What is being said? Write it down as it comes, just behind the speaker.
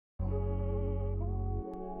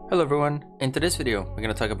Hello everyone, in today's video we're going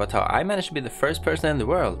to talk about how I managed to be the first person in the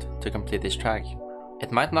world to complete this track.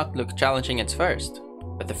 It might not look challenging at first,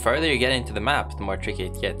 but the further you get into the map, the more tricky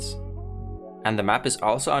it gets. And the map is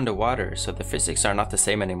also underwater, so the physics are not the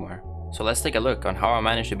same anymore. So let's take a look on how I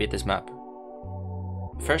managed to beat this map.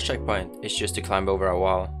 First checkpoint is just to climb over a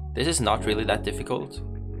wall. This is not really that difficult,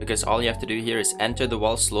 because all you have to do here is enter the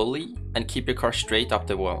wall slowly and keep your car straight up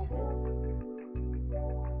the wall.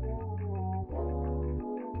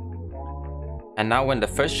 And now when the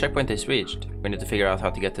first checkpoint is reached, we need to figure out how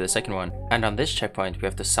to get to the second one. And on this checkpoint we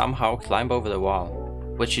have to somehow climb over the wall,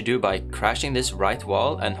 which you do by crashing this right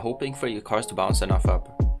wall and hoping for your cars to bounce enough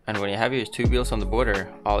up. And when you have your two wheels on the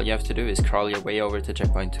border, all you have to do is crawl your way over to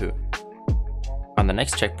checkpoint 2. On the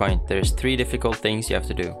next checkpoint there's 3 difficult things you have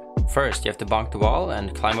to do. First, you have to bonk the wall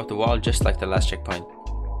and climb up the wall just like the last checkpoint.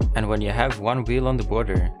 And when you have one wheel on the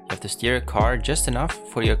border, you have to steer your car just enough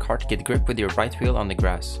for your car to get grip with your right wheel on the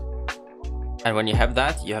grass. And when you have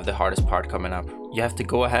that, you have the hardest part coming up. You have to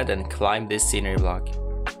go ahead and climb this scenery block.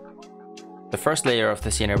 The first layer of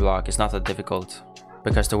the scenery block is not that difficult,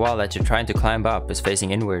 because the wall that you're trying to climb up is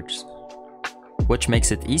facing inwards, which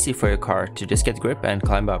makes it easy for your car to just get grip and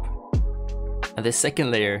climb up. And this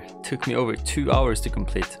second layer took me over 2 hours to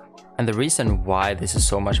complete. And the reason why this is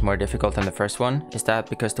so much more difficult than the first one is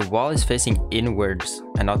that because the wall is facing inwards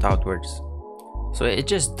and not outwards. So it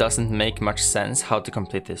just doesn't make much sense how to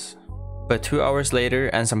complete this. But 2 hours later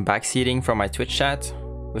and some backseating from my Twitch chat,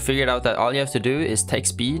 we figured out that all you have to do is take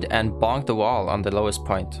speed and bonk the wall on the lowest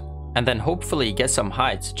point. And then hopefully get some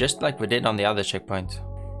height, just like we did on the other checkpoint.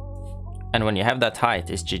 And when you have that height,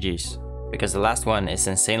 it's GG's. Because the last one is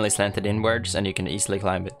insanely slanted inwards and you can easily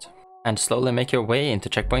climb it. And slowly make your way into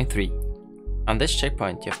checkpoint 3. On this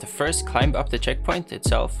checkpoint, you have to first climb up the checkpoint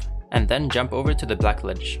itself, and then jump over to the black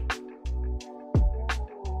ledge.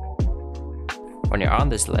 When you're on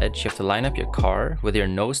this ledge, you have to line up your car with your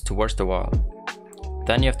nose towards the wall.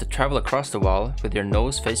 Then you have to travel across the wall with your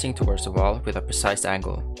nose facing towards the wall with a precise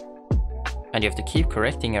angle. And you have to keep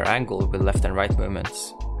correcting your angle with left and right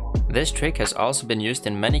movements. This trick has also been used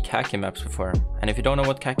in many khaki maps before, and if you don't know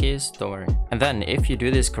what khaki is, don't worry. And then, if you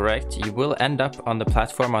do this correct, you will end up on the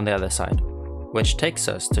platform on the other side, which takes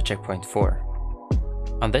us to checkpoint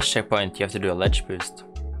 4. On this checkpoint you have to do a ledge boost.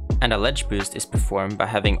 And a ledge boost is performed by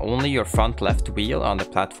having only your front left wheel on the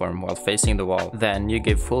platform while facing the wall. Then you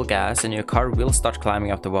give full gas and your car will start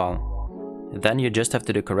climbing up the wall. Then you just have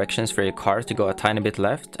to do corrections for your car to go a tiny bit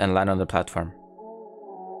left and land on the platform.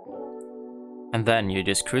 And then you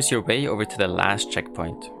just cruise your way over to the last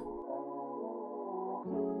checkpoint.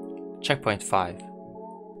 Checkpoint 5.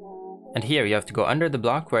 And here you have to go under the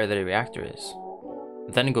block where the reactor is.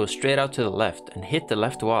 Then go straight out to the left and hit the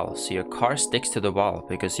left wall so your car sticks to the wall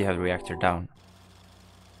because you have the reactor down.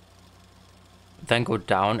 Then go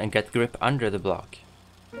down and get grip under the block.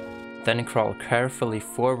 Then crawl carefully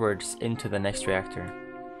forwards into the next reactor.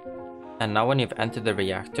 And now when you've entered the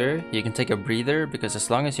reactor, you can take a breather because as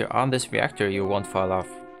long as you're on this reactor you won't fall off.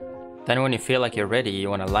 Then when you feel like you're ready, you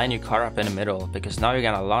want to line your car up in the middle because now you're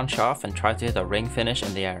gonna launch off and try to hit a ring finish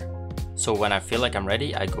in the air. So when I feel like I'm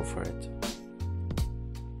ready, I go for it.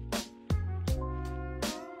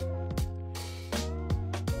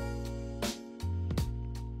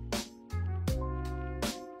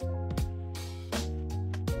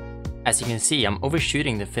 As you can see, I'm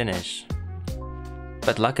overshooting the finish,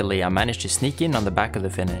 but luckily I managed to sneak in on the back of the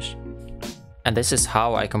finish. And this is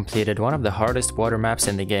how I completed one of the hardest water maps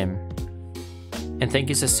in the game. And thank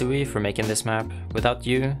you Sasui for making this map. Without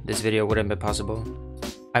you, this video wouldn't be possible.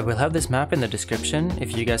 I will have this map in the description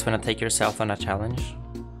if you guys want to take yourself on a challenge.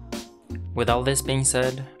 With all this being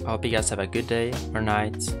said, I hope you guys have a good day or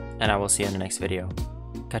night, and I will see you in the next video.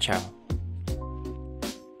 Ciao.